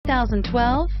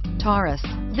2012 Taurus.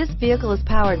 This vehicle is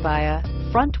powered by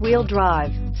a front-wheel drive,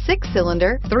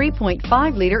 6-cylinder,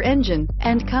 3.5-liter engine,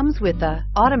 and comes with a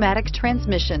automatic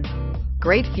transmission.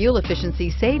 Great fuel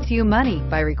efficiency saves you money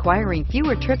by requiring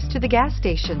fewer trips to the gas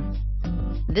station.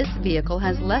 This vehicle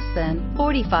has less than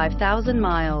 45,000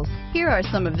 miles. Here are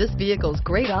some of this vehicle's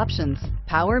great options: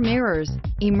 power mirrors,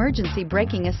 emergency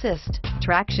braking assist,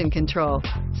 traction control,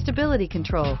 stability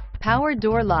control, power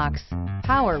door locks,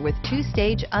 power with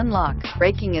 2-stage unlock,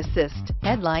 braking assist,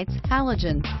 headlights,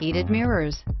 halogen, heated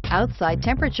mirrors, outside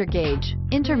temperature gauge,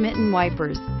 intermittent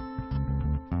wipers.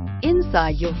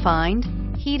 Inside you'll find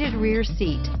heated rear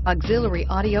seat, auxiliary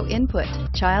audio input,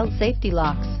 child safety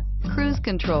locks, cruise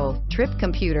control, trip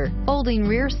computer, folding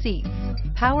rear seats,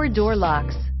 power door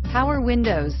locks, power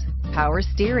windows, power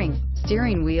steering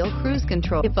wheel, cruise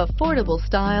control. If affordable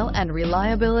style and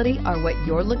reliability are what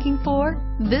you're looking for,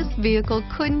 this vehicle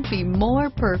couldn't be more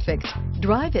perfect.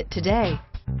 Drive it today.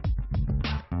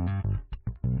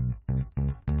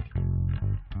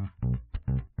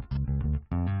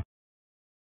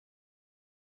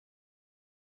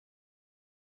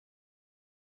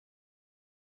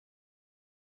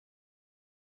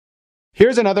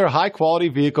 Here's another high-quality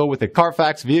vehicle with a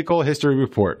Carfax Vehicle History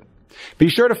Report. Be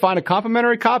sure to find a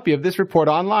complimentary copy of this report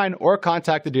online or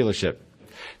contact the dealership.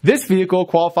 This vehicle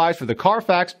qualifies for the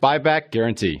Carfax Buyback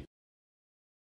Guarantee.